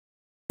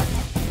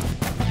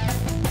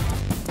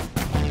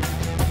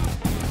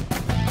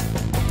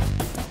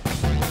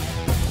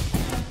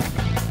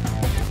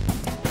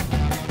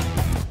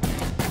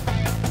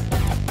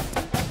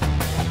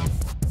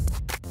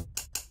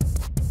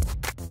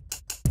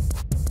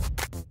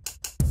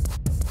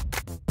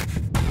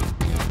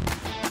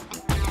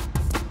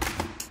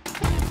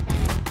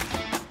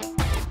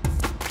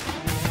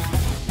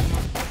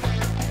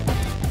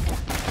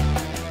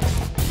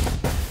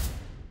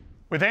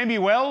With Amy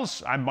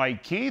Wells, I'm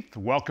Mike Keith,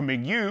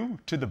 welcoming you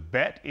to the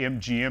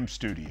BetMGM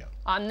studio.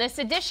 On this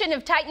edition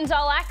of Titans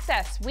All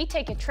Access, we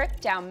take a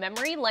trip down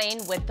memory lane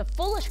with the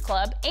Foolish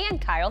Club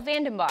and Kyle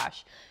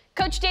Vandenbosch.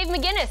 Coach Dave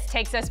McGinnis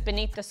takes us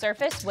beneath the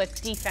surface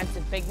with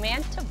defensive big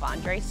man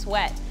T'Vondre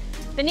Sweat.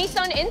 The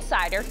Nissan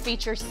Insider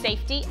features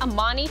safety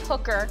Amani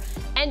Hooker,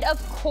 and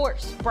of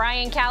course,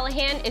 Brian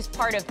Callahan is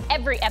part of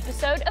every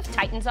episode of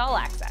Titans All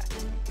Access.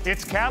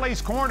 It's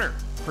Callie's Corner,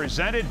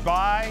 presented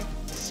by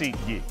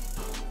SeatGeek.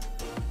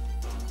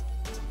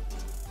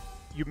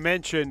 You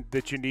mentioned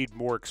that you need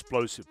more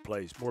explosive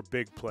plays, more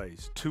big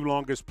plays. Two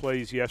longest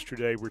plays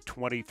yesterday were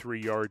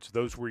 23 yards.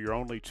 Those were your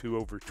only two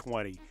over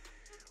 20.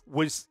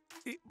 Was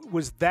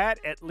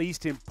that at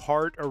least in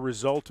part a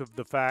result of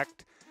the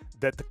fact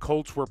that the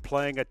Colts were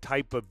playing a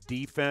type of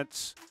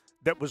defense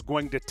that was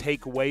going to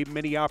take away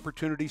many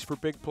opportunities for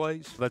big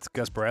plays? That's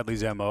Gus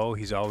Bradley's MO.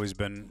 He's always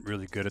been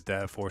really good at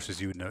that.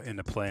 Forces you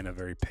into playing a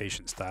very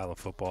patient style of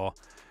football.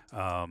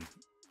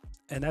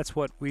 And that's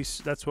what we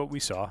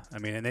saw. I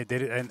mean, and they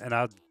did it. And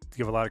I'll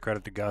give a lot of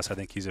credit to Gus. I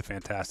think he's a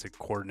fantastic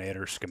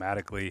coordinator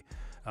schematically.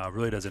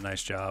 Really does a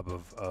nice job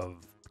of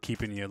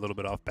keeping you a little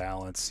bit off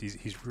balance.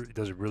 He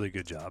does a really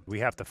good job. We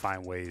have to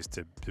find ways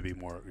to be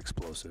more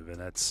explosive, and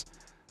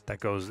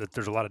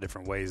there's a lot of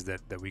different ways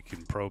that we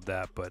can probe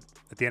that. But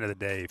at the end of the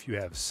day, if you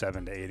have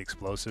 7 to 8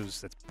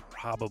 explosives, that's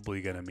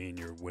probably going to mean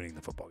you're winning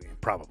the football game.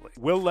 Probably.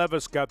 Will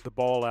Levis got the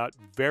ball out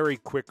very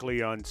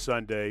quickly on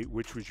Sunday,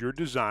 which was your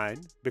design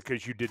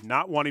because you did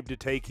not want him to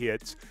take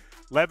hits.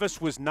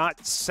 Levis was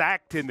not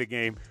sacked in the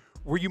game.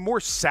 Were you more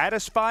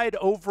satisfied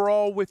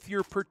overall with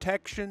your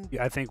protection?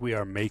 I think we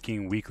are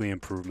making weekly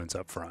improvements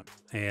up front,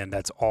 and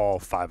that's all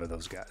 5 of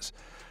those guys.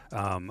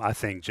 I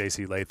think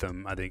J.C.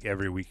 Latham,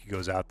 every week he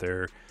goes out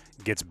there,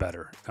 gets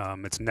better.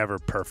 It's never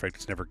perfect.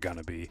 It's never going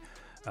to be.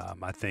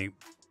 I think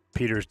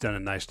Peter's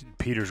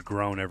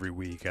grown every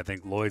week. I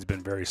think Lloyd's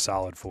been very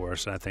solid for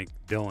us, and I think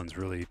Dylan's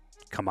really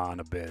come on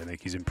a bit. I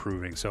think he's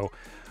improving. So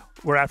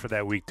we're after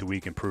that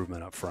week-to-week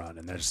improvement up front,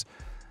 and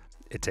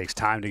it takes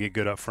time to get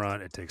good up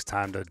front. It takes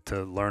time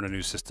to learn a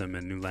new system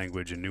and new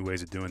language and new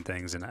ways of doing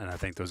things, and I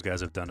think those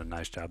guys have done a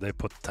nice job. They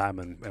put the time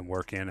and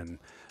work in, and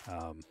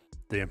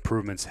the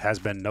improvements has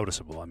been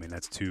noticeable. I mean,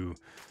 that's two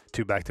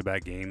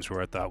back-to-back games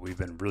where I thought we've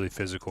been really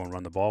physical and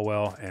run the ball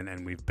well,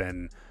 and we've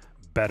been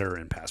better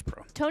in pass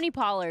pro. Tony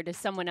Pollard is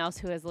someone else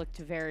who has looked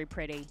very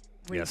pretty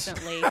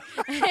recently.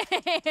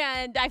 Yes.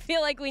 And I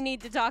feel like we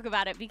need to talk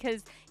about it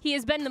because he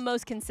has been the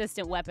most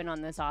consistent weapon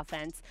on this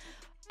offense.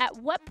 At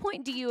what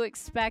point do you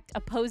expect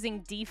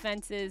opposing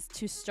defenses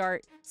to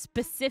start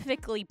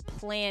specifically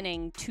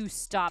planning to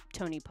stop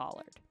Tony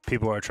Pollard?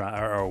 People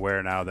are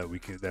aware now that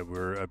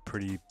we're a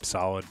pretty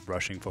solid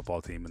rushing football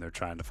team, and they're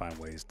trying to find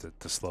ways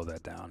to slow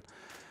that down.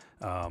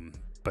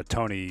 But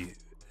Tony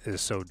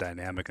is so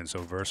dynamic and so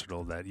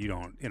versatile that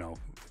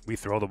we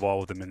throw the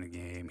ball with him in the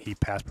game. He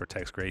pass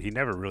protects great. He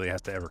never really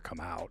has to ever come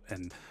out,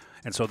 and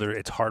so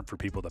it's hard for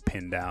people to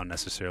pin down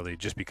necessarily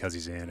just because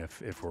he's in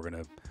if we're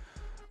going to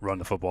run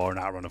the football or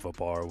not run the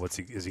football, or is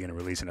he going to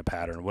release in a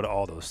pattern,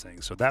 all those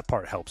things. So that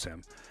part helps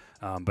him.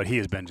 But he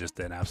has been just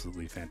an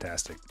absolutely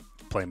fantastic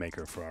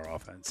playmaker for our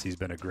offense. He's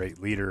been a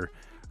great leader.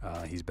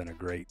 He's been a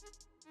great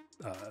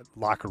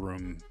locker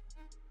room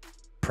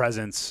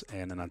presence.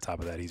 And then on top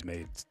of that, he's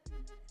made,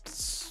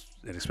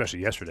 and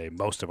especially yesterday,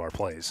 most of our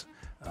plays.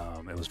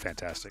 It was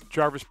fantastic.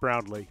 Jarvis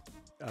Brownlee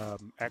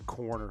at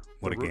corner.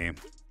 What a game.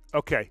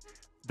 Okay,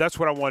 that's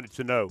what I wanted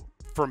to know.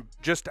 From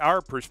just our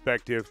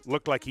perspective,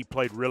 looked like he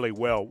played really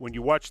well. When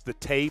you watch the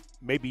tape,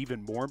 maybe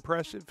even more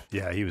impressive?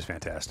 Yeah, he was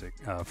fantastic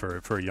for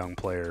a young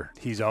player.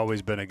 He's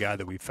always been a guy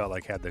that we felt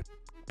like had the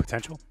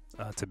potential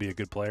to be a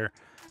good player.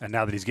 And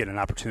now that he's getting an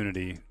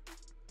opportunity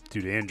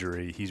due to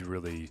injury, he's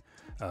really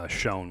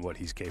shown what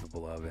he's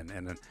capable of.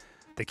 And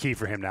the key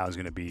for him now is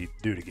going to be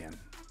do it again.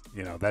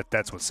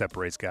 That's what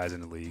separates guys in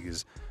the league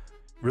is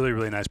really,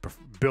 really nice,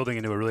 building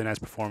into a really nice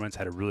performance,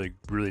 had a really,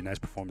 really nice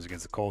performance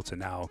against the Colts,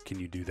 and now can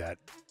you do that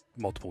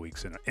multiple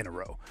weeks in a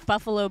row?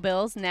 Buffalo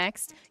Bills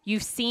next.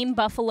 You've seen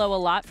Buffalo a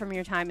lot from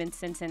your time in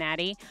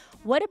Cincinnati.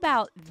 What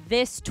about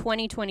this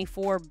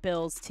 2024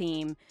 Bills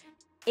team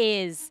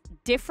is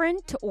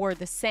different or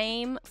the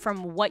same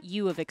from what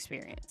you have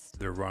experienced?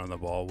 They're running the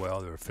ball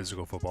well. They're a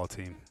physical football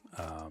team.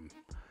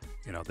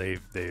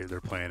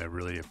 They're playing a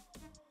really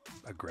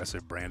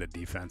aggressive brand of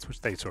defense,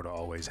 which they sort of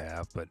always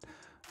have, but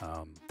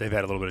they've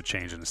had a little bit of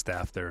change in the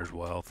staff there as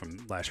well from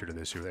last year to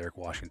this year with Eric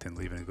Washington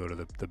leaving to go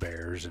to the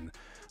Bears. And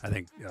I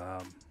think,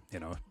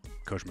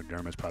 Coach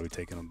McDermott's probably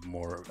taken a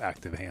more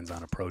active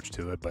hands-on approach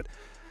to it. But,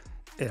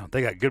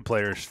 they got good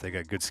players. They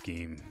got good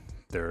scheme.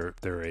 They're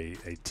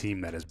a team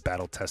that is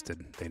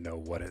battle-tested. They know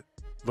what it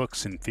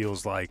looks and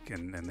feels like,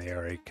 and they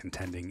are a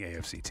contending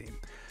AFC team.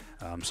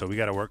 So we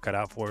got a work cut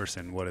out for us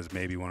in what is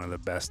maybe one of the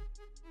best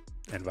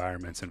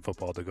environments in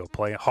football to go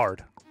play.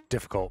 Hard,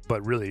 difficult,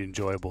 but really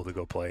enjoyable to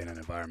go play in an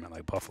environment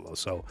like Buffalo.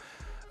 So,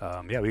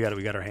 we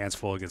got our hands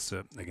full against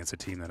a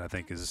team that I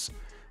think is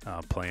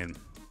playing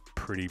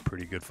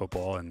pretty good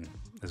football and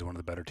is one of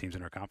the better teams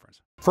in our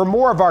conference. For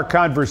more of our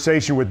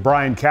conversation with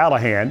Brian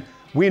Callahan,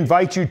 we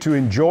invite you to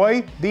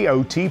enjoy the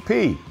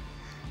OTP.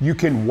 You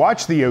can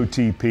watch the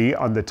OTP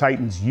on the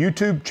Titans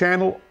YouTube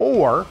channel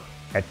or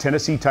at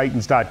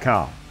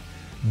TennesseeTitans.com.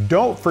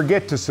 Don't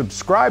forget to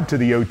subscribe to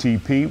the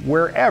OTP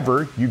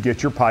wherever you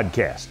get your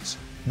podcasts.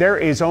 There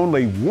is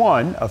only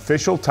one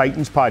official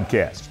Titans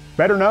podcast,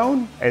 better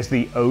known as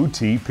the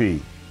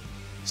OTP.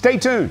 Stay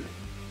tuned.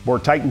 More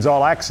Titans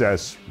All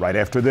Access right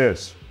after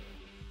this.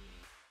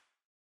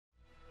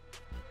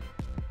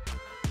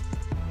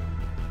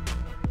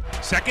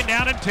 Second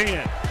down and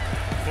 10.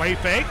 Play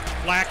fake.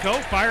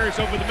 Flacco fires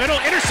over the middle.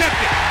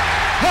 Intercepted.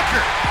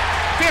 Hooker,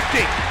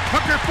 50.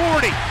 Hooker,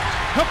 40.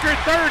 Hooker,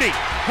 30.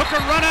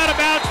 Hooker run out of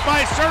bounds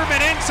by Sermon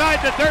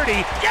inside the 30.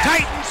 Yes!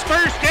 Titans'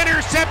 first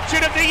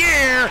interception of the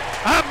year.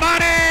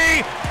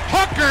 Amani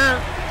Hooker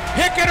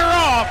picking her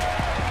off.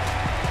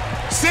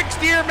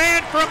 60-year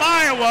man from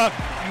Iowa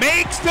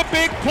makes the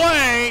big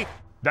play.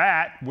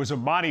 That was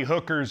Amani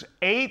Hooker's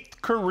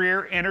 8th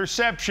career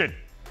interception.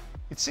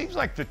 It seems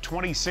like the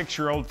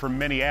 26-year-old from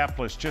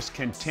Minneapolis just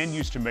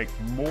continues to make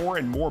more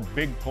and more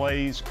big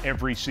plays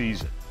every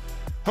season.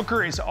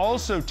 Hooker is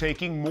also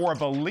taking more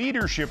of a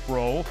leadership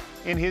role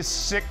in his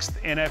 6th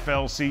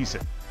NFL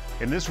season.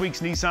 In this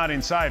week's Nissan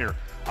Insider,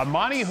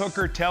 Amani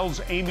Hooker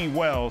tells Amy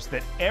Wells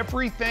that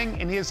everything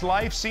in his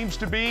life seems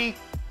to be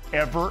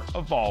ever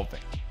evolving.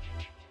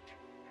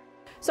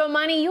 So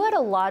Amani, you had a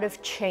lot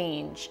of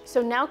change.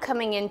 So now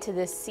coming into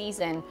this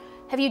season,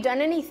 have you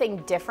done anything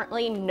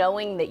differently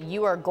knowing that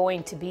you are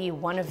going to be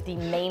one of the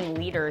main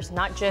leaders,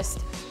 not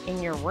just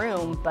in your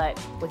room,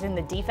 but within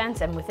the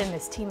defense and within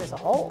this team as a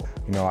whole?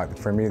 You know,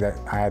 for me, that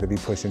I had to be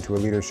pushed into a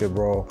leadership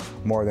role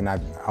more than I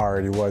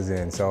already was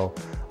in. So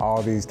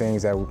all these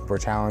things that were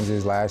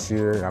challenges last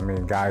year, I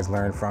mean, guys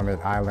learned from it,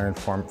 I learned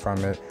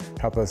from it,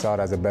 helped us out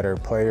as a better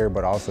player,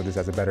 but also just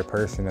as a better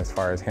person as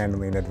far as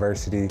handling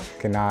adversity.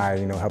 Can I,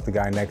 help the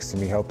guy next to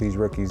me, help these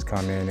rookies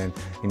come in? And,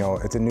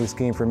 it's a new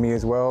scheme for me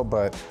as well,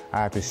 but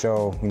I have to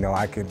show,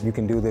 you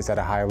can do this at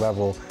a high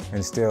level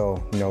and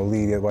still,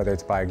 lead it, whether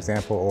it's by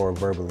example or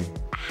verbally.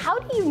 How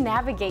do you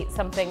navigate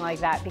something like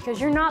that? Because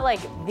you're not like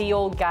the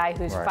old guy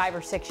who's 5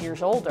 or 6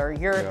 years older.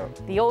 You're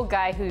the old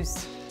guy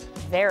who's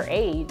their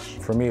age.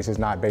 For me, it's just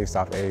not based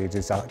off age.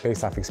 It's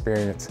based off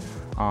experience.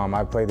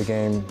 I played the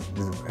game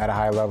at a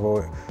high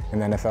level in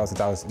the NFL since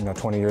I was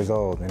 20 years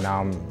old, and now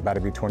I'm about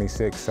to be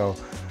 26. So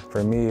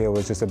for me, it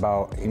was just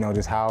about,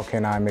 just how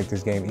can I make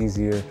this game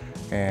easier?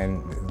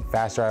 And the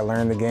faster I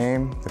learn the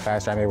game, the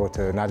faster I'm able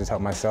to not just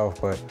help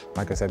myself, but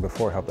like I said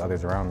before, help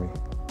others around me.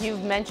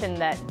 You've mentioned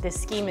that this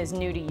scheme is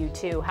new to you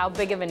too. How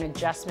big of an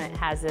adjustment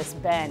has this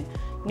been?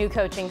 New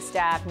coaching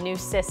staff, new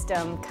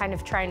system, kind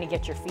of trying to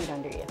get your feet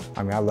under you.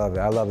 I mean, I love it.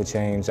 I love a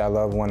change. I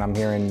love when I'm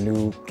hearing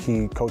new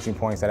key coaching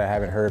points that I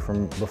haven't heard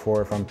from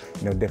before from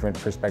different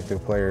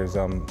prospective players.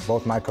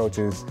 Both my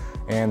coaches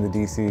and the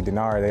DC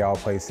Denard, they all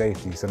play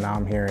safety. So now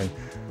I'm hearing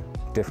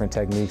different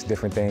techniques,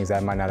 different things that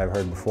I might not have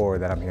heard before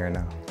that I'm hearing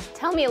now.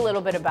 Tell me a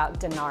little bit about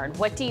Denard.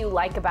 What do you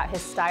like about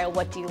his style?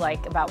 What do you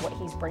like about what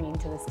he's bringing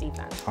to this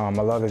defense? I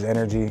love his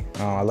energy.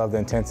 I love the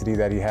intensity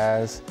that he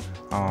has.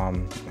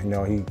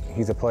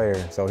 He's a player,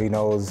 so he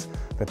knows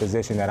the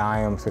position that I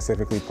am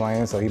specifically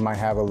playing, so he might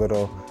have a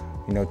little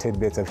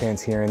tidbits of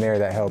hints here and there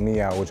that help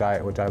me out, which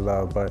I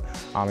love. But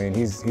I mean,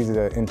 he's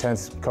an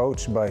intense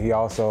coach, but he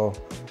also,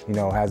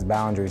 has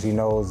boundaries. He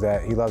knows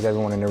that he loves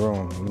everyone in the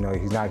room.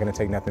 He's not going to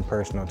take nothing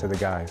personal to the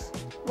guys.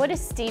 What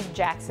is Steve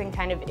Jackson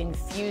kind of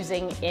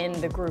infusing in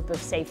the group of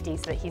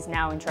safeties that he's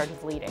now in charge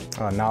of leading?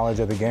 Knowledge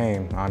of the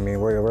game. I mean,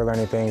 we're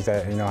learning things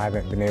that I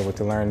haven't been able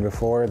to learn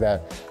before.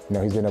 That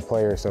he's been a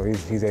player, so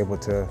he's able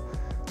to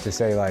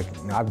say like,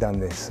 I've done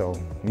this, so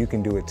you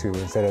can do it too,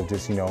 instead of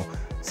just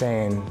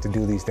saying to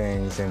do these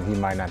things and he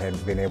might not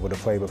have been able to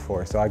play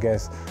before. So I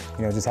guess,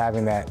 just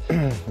having that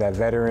that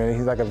veteran,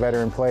 he's like a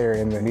veteran player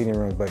in the meeting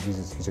room, but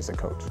he's just a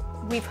coach.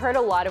 We've heard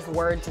a lot of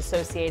words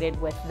associated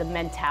with the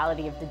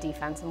mentality of the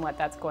defense and what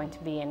that's going to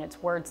be, and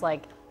it's words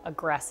like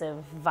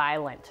aggressive,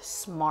 violent,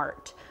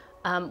 smart.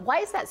 Why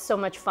is that so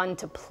much fun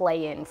to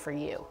play in for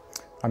you?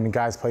 I mean,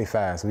 guys play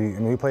fast.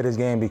 We play this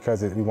game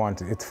because we want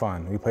to. It's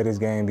fun. We play this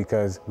game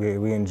because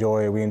we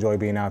enjoy it. We enjoy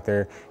being out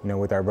there,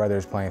 with our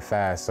brothers playing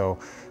fast. So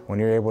when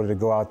you're able to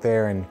go out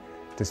there and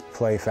just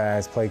play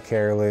fast, play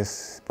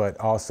careless, but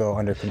also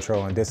under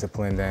control and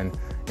discipline, then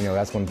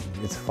that's when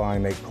it's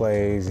fun. Make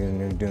plays and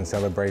you're doing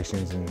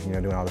celebrations and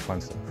doing all the fun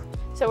stuff.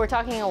 So we're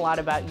talking a lot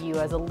about you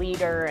as a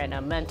leader and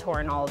a mentor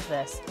and all of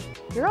this.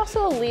 You're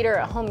also a leader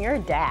at home. You're a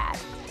dad.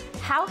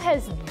 How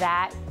has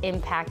that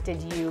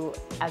impacted you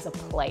as a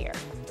player?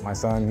 My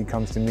son, he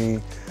comes to me,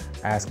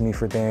 asks me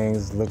for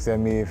things, looks at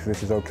me if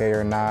this is okay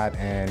or not,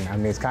 and I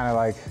mean, it's kind of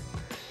like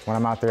when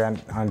I'm out there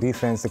on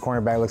defense, the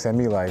cornerback looks at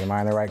me like, am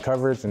I in the right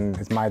coverage? And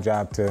it's my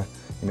job to,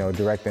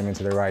 direct them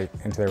into the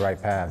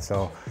right path.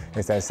 So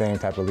it's that same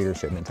type of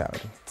leadership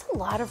mentality. It's a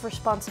lot of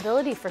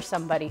responsibility for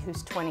somebody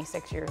who's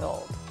 26 years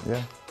old.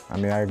 Yeah. I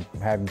mean, I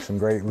had some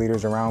great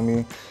leaders around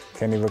me,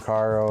 Kenny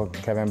Vaccaro,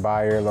 Kevin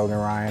Byer, Logan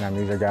Ryan. I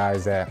mean, these are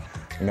guys that,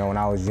 you know, when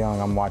I was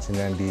young, I'm watching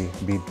them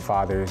be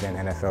fathers and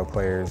NFL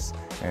players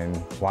and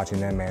watching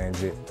them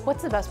manage it.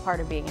 What's the best part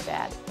of being a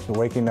dad?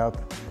 Waking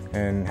up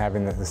and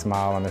having the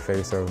smile on the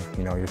face of,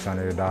 you know, your son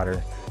or your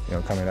daughter, you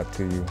know, coming up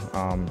to you.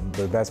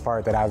 The best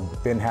part that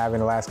I've been having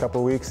the last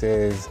couple of weeks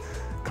is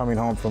coming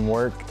home from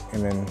work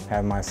and then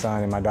have my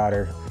son and my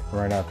daughter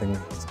run up and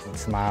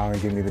smile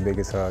and give me the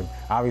biggest hug.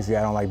 Obviously,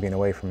 I don't like being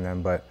away from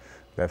them, but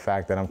the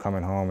fact that I'm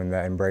coming home and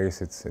that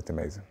embrace, it's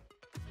amazing.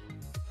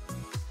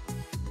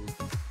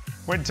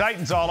 When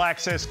Titans All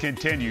Access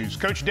continues,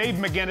 Coach Dave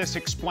McGinnis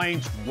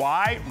explains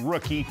why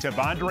rookie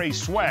T'Vondre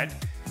Sweat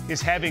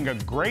is having a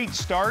great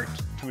start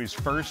to his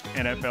first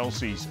NFL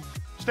season.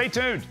 Stay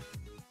tuned.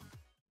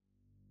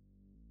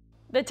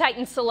 The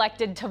Titans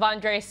selected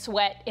T'Vondre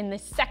Sweat in the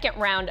second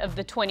round of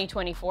the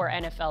 2024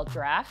 NFL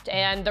Draft,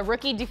 and the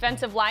rookie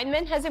defensive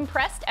lineman has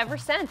impressed ever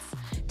since.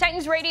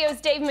 Titans Radio's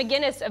Dave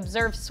McGinnis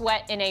observed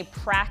Sweat in a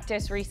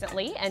practice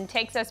recently and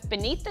takes us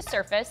beneath the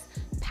surface,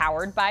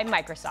 powered by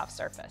Microsoft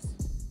Surface.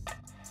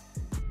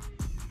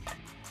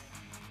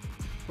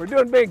 We're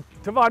doing big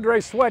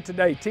T'Vondre Sweat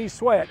today. T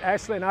Sweat,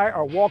 Ashley and I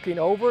are walking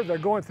over. They're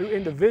going through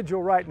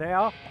individual right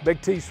now.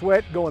 Big T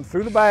Sweat going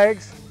through the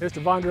bags. There's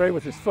T'Vondre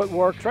with his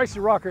footwork. Tracy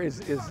Rocker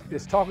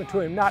is talking to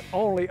him not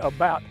only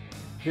about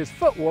his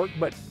footwork,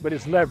 but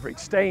his leverage,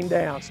 staying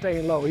down,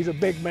 staying low. He's a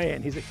big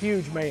man. He's a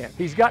huge man.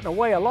 He's gotten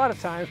away a lot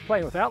of times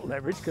playing without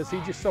leverage because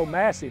he's just so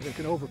massive and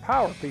can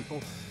overpower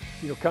people,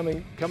 you know,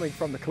 coming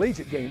from the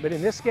collegiate game. But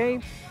in this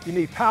game, you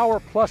need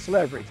power plus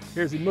leverage.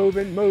 Here's he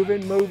moving.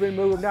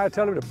 Now I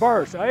tell him to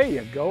burst. There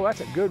you go,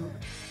 that's a good,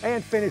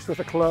 and finish with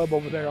a club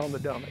over there on the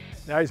dummy.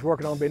 Now he's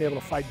working on being able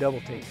to fight double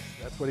teams.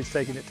 That's what he's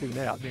taking it to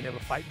now, being able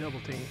to fight double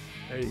teams.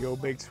 There you go,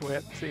 Big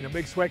Sweat. See, a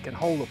Big Sweat can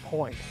hold a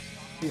point.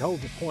 He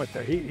holds a point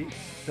there.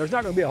 There's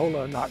not going to be a whole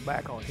lot of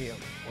knockback on him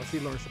once he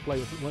learns to play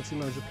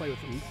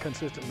with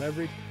consistent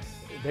leverage.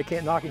 They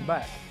can't knock him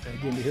back. And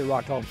again, you hear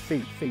Rock talking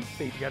feet.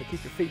 You got to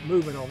keep your feet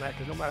moving on that,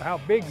 because no matter how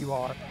big you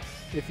are,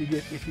 if you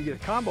get a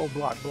combo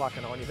block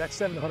blocking on you, that's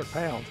 700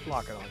 pounds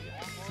blocking on you.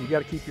 So you got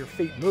to keep your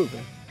feet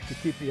moving to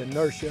keep the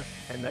inertia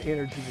and the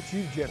energy that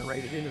you've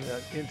generated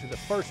into the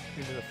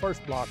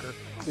first blocker,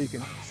 so you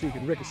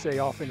can ricochet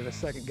off into the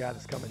second guy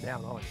that's coming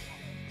down on you.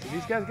 So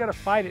these guys got to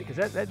fight it,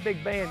 because that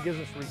big band gives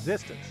us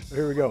resistance. So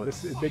here we go.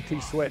 This is Big T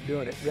Sweat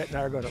doing it. Rhett and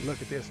I are going to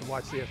look at this and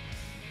watch this.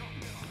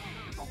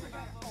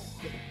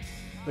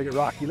 Look at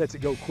Rock, he lets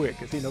it go quick,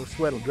 because he knows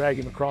Sweat will drag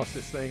him across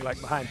this thing like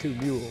behind two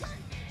mules.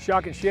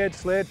 Shock and shed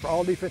sled for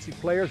all defensive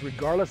players,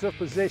 regardless of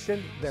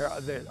position.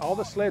 All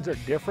the sleds are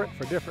different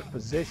for different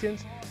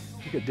positions.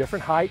 You get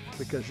different height,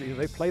 because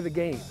they play the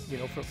game,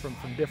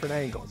 from different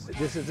angles.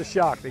 This is the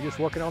shock. They're just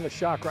working on the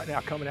shock right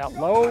now, coming out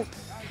low,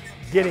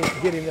 getting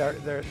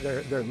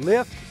their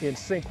lift in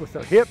sync with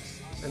their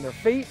hips and their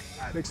feet.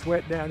 Big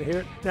Sweat down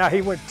here. Now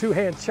he went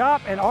two-hand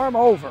chop and arm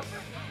over.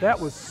 That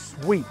was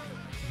sweet.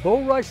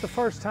 Bull rush the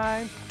first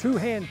time,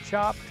 two-hand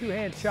chop,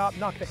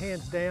 knock the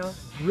hands down.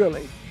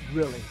 Really,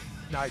 really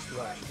nice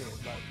rush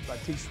by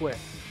T Sweat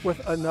with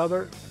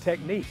another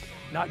technique,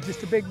 not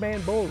just a big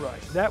man bull rush.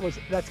 That was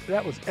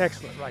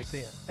excellent right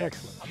then,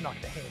 excellent.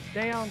 Knocked the hands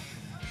down,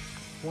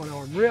 one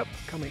arm rip,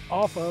 coming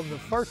off of the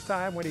first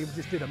time when he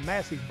just did a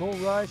massive bull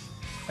rush.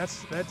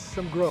 That's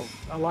some growth.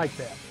 I like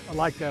that. I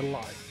like that a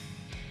lot.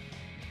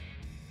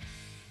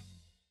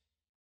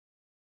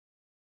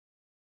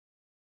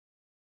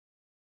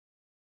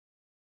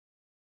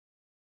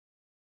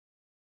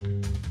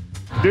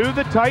 Do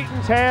the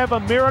Titans have a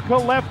miracle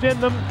left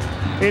in them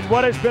in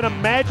what has been a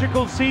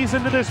magical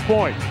season to this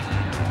point?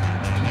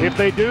 If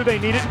they do, they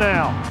need it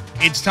now.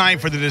 It's time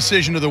for the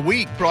Decision of the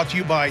Week, brought to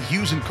you by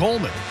Hughes &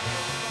 Coleman.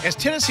 As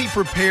Tennessee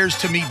prepares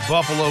to meet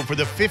Buffalo for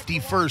the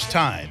 51st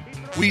time,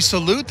 we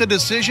salute the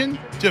decision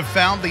to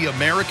found the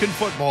American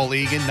Football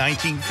League in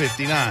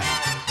 1959.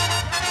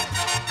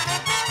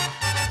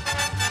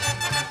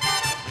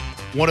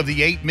 One of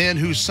the 8 men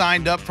who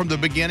signed up from the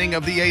beginning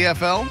of the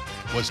AFL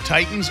was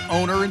Titans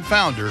owner and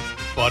founder,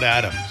 Bud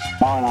Adams.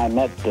 Ma and I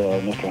met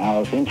Mr.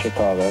 Hollis in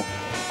Chicago,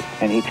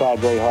 and he tried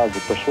very hard to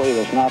persuade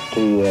us not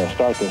to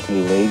start this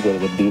new league, that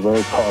it would be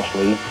very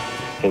costly,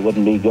 it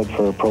wouldn't be good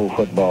for pro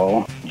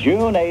football.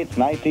 June 8,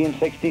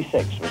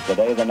 1966 was the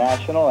day the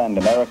National and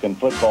American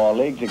Football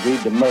Leagues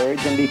agreed to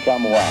merge and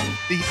become one.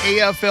 The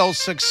AFL's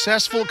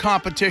successful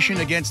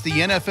competition against the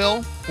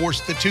NFL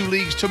forced the two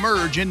leagues to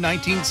merge in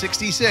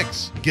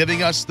 1966,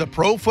 giving us the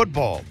pro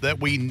football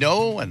that we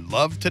know and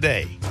love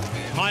today.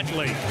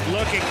 Huntley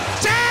looking,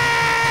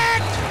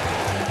 sacked!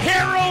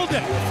 Harold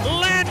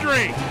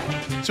Landry.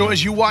 So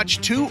as you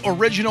watch 2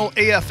 original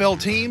AFL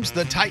teams,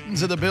 the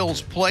Titans and the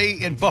Bills, play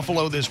in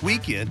Buffalo this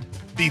weekend,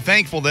 be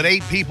thankful that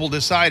 8 people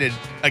decided,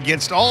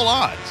 against all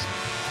odds,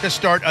 to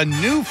start a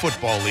new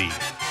football league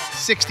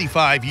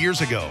 65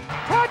 years ago.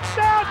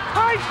 Touchdown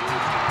Titans!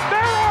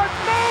 There are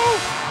no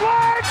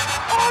flags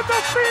on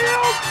the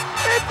field!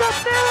 It's a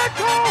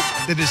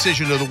miracle! The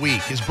Decision of the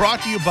Week is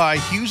brought to you by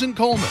Hughes &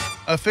 Coleman,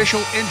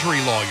 official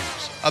injury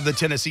lawyers of the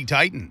Tennessee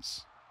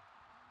Titans.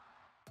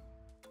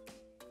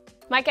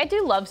 Mike, I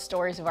do love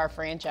stories of our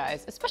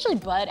franchise, especially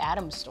Bud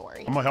Adams'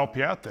 story. I'm gonna help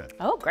you out then.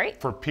 Oh, great.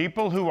 For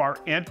people who are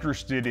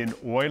interested in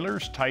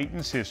Oilers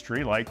Titans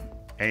history, like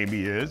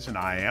Amy is and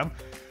I am,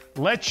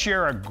 let's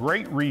share a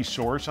great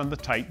resource on the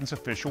Titans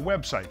official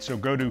website. So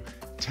go to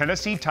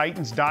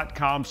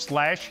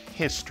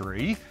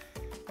TennesseeTitans.com/history,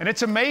 and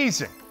it's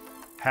amazing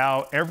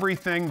how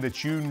everything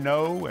that you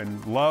know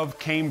and love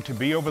came to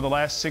be over the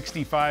last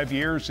 65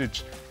 years.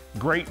 It's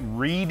great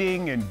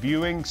reading and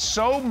viewing,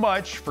 so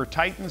much for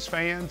Titans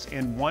fans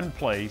in one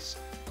place.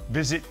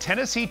 Visit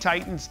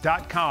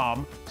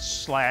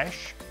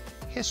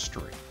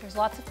TennesseeTitans.com/history. There's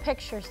lots of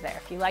pictures there.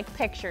 If you like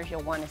pictures,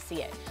 you'll want to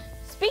see it.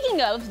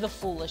 Speaking of the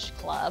Foolish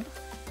Club,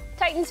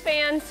 Titans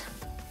fans,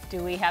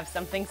 do we have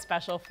something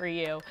special for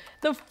you?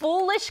 The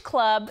Foolish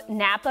Club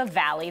Napa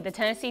Valley, the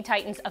Tennessee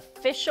Titans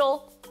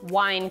official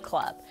wine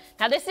club.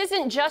 Now this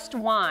isn't just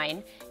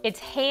wine, it's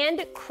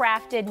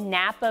handcrafted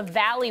Napa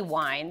Valley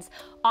wines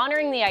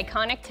honoring the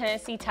iconic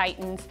Tennessee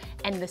Titans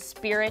and the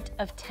spirit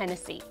of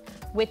Tennessee.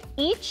 With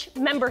each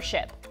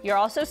membership, you're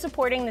also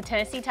supporting the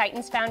Tennessee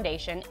Titans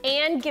Foundation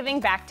and giving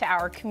back to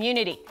our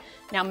community.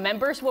 Now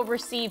members will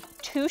receive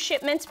 2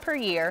 shipments per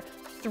year,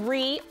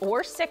 3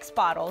 or 6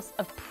 bottles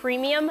of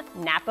premium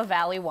Napa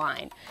Valley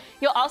wine.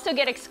 You'll also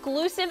get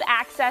exclusive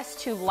access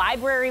to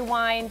library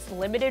wines,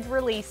 limited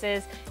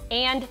releases,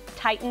 and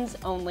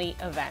Titans-only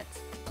events.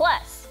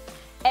 Plus,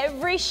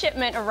 every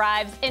shipment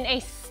arrives in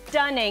a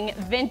stunning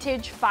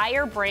vintage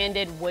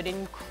fire-branded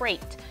wooden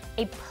crate,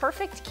 a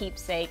perfect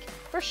keepsake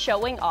for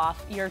showing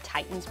off your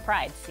Titans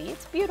pride. See,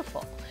 it's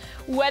beautiful.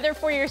 Whether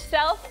for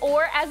yourself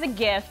or as a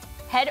gift,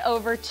 head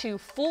over to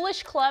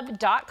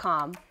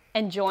foolishclub.com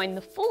and join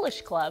the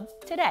Foolish Club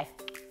today.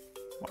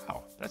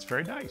 Wow, that's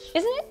very nice.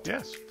 Isn't it?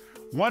 Yes.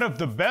 One of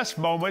the best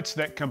moments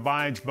that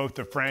combines both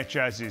the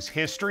franchise's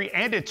history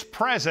and its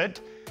present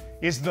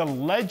is the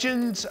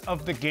Legends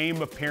of the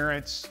Game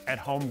appearance at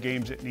home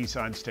games at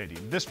Nissan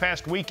Stadium. This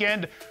past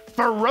weekend,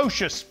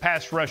 ferocious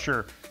pass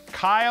rusher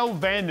Kyle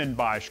Vanden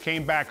Bosch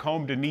came back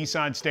home to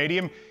Nissan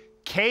Stadium.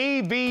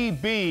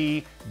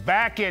 KVB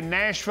back in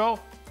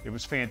Nashville. It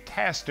was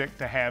fantastic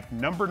to have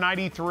number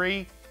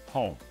 93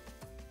 home.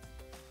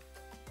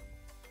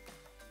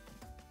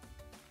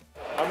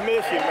 I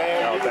miss you,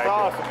 man. Oh, You was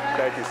awesome.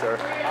 Thank you, sir.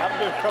 I've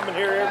been coming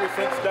here ever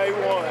since day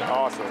one.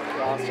 Awesome.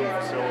 Awesome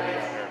facility.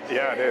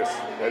 Yeah, it is.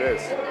 It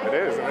is. It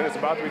is. And then it's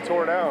about to be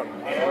torn down.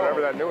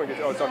 Whenever that new one gets,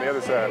 oh, it's on the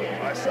other side.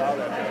 I saw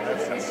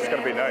that. It's going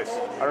to be nice.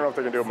 I don't know if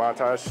they're going to do a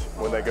montage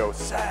when they go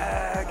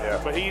sag. Yeah.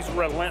 But he's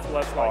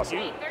relentless Awesome.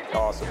 like you.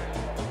 Awesome.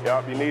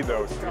 Yep, you need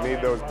those. You need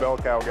those bell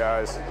cow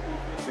guys.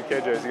 See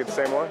KJ's, you get the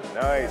same one?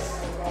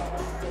 Nice.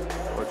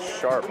 Looks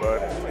sharp,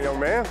 bud. Young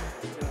man.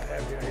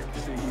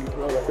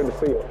 Good to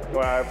see you.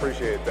 Well, I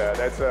appreciate that.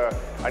 That's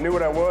I knew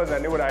what I was, I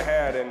knew what I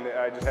had, and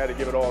I just had to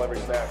give it all every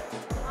snap.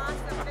 Awesome,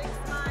 big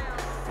smile.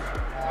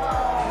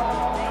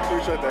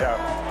 Appreciate that. Yeah.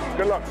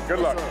 Good luck. Good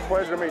luck.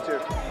 Pleasure to meet you.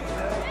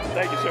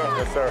 Thank you, sir.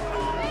 Yes, sir.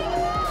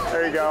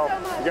 There you go.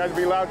 You guys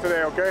be loud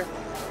today, okay?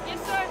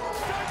 Yes, sir.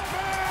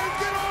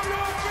 Get on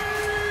your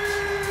feet!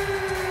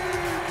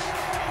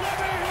 Let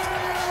me hear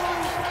you!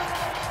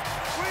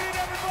 We need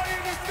everybody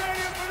in the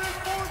stadium for this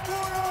fourth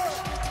quarter!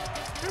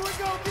 Here we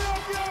go! Get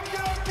up, get up,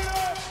 get up, get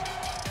up!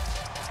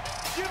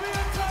 Give me a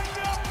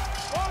tighten up!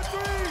 On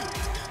 3,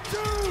 2,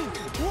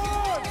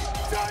 1,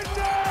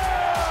 tighten up!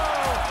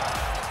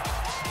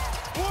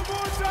 One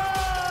more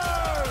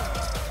time!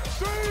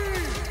 3,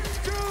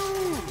 2,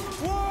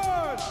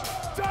 1,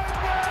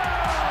 tighten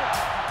up!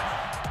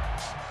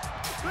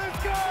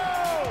 Let's go!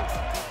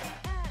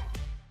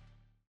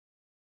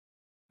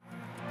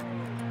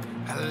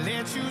 I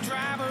let you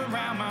drive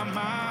around my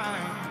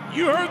mind.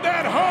 You heard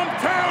that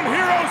hometown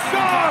hero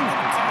song?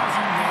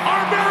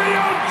 Our very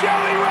own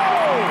Jelly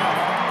Roll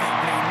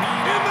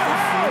in the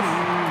house.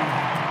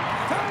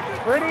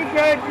 Pretty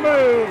good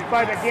move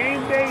by the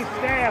game day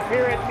staff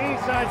here at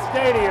Nissan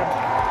Stadium.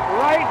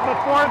 Right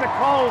before the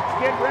Colts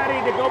get ready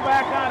to go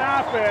back on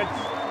offense,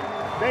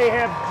 they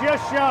have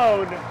just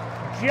shown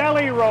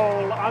Jelly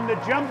Roll on the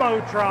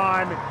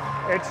Jumbotron,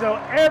 and so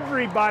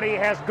everybody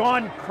has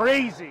gone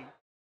crazy.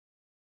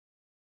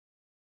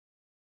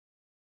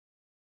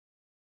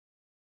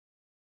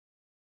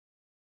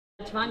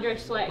 Devondre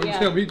Sweat,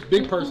 yeah.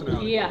 Big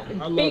personality. Yeah,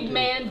 I love big him.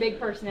 man, big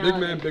personality.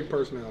 Big man, big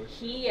personality.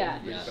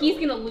 He's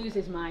gonna lose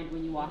his mind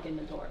when you walk in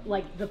the door.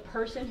 Like the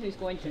person who's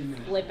going to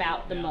flip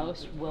out the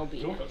most will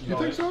be him. You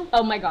think so?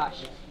 Oh my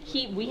gosh.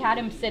 We had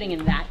him sitting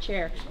in that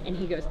chair and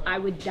he goes, I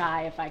would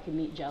die if I could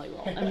meet Jelly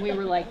Roll. And we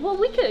were like, well,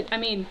 we could. I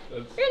mean,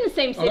 you're in the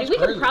same city. We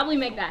could probably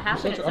make that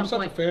happen at some point. I'm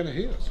such a fan of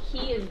his.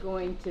 He is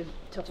going to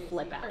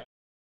flip out.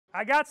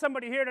 I got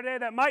somebody here today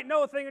that might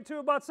know a thing or two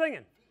about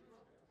singing.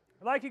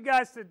 I'd like you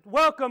guys to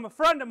welcome a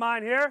friend of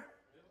mine here,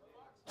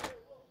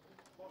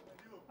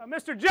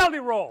 Mr. Jelly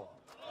Roll.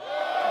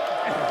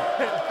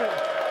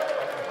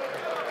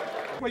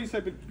 What you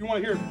say? You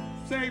want to hear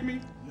 "Save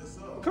Me"? Yes,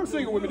 sir. Come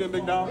sing it with me, then,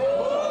 big dog.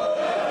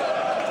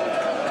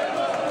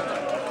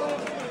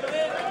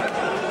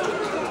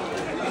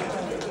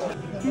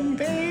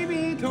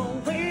 Baby,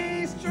 don't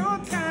waste your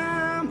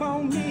time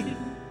on me.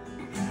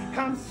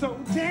 I'm so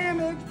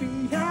damaged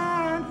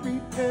beyond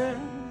repair.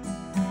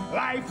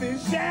 Life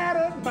is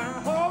shattered, my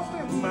hopes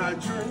and my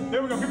dreams.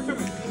 There we go, give it to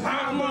me.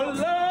 I'm a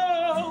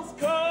lost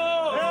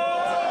cause.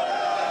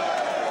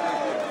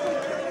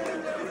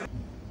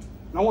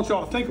 And I want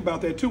y'all to think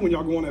about that too when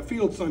y'all go on that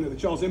field Sunday,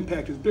 that y'all's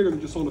impact is bigger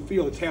than just on the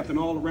field. It's happening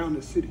all around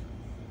this city.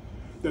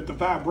 That the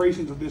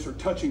vibrations of this are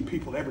touching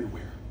people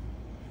everywhere.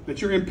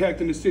 That your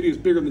impact in the city is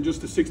bigger than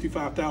just the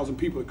 65,000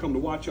 people that come to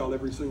watch y'all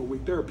every single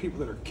week. There are people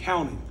that are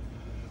counting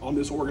on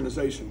this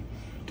organization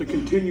to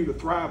continue to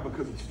thrive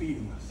because it's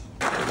feeding us.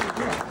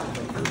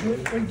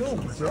 How you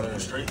doing?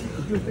 Straight.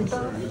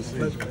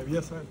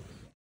 Yes, sir.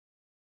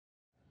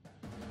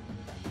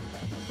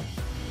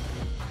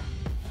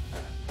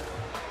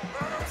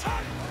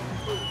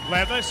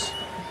 Levis,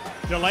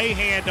 delay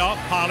handoff,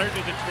 Pollard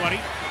to the 20,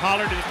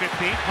 Pollard to the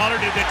 15, Pollard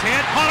to the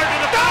 10, Pollard to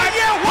the 5,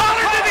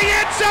 Pollard to the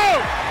end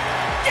zone!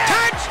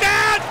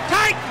 Touchdown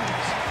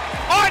Titans!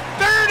 On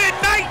 3rd and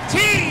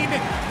 19,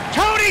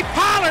 Tony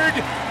Pollard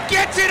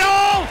gets it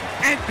all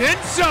and then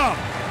some.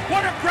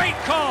 What a great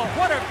call!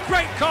 What a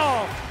great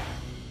call!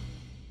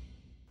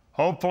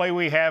 Hopefully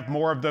we have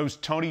more of those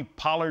Tony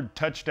Pollard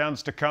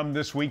touchdowns to come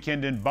this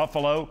weekend in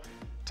Buffalo.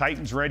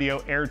 Titans Radio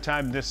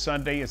airtime this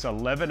Sunday is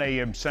 11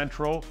 a.m.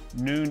 Central,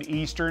 noon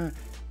Eastern.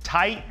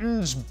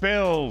 Titans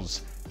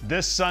Bills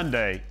this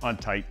Sunday on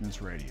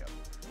Titans Radio.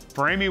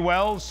 For Amy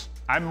Wells,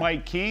 I'm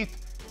Mike Keith.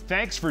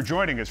 Thanks for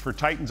joining us for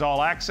Titans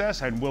All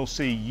Access, and we'll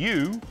see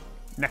you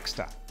next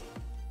time.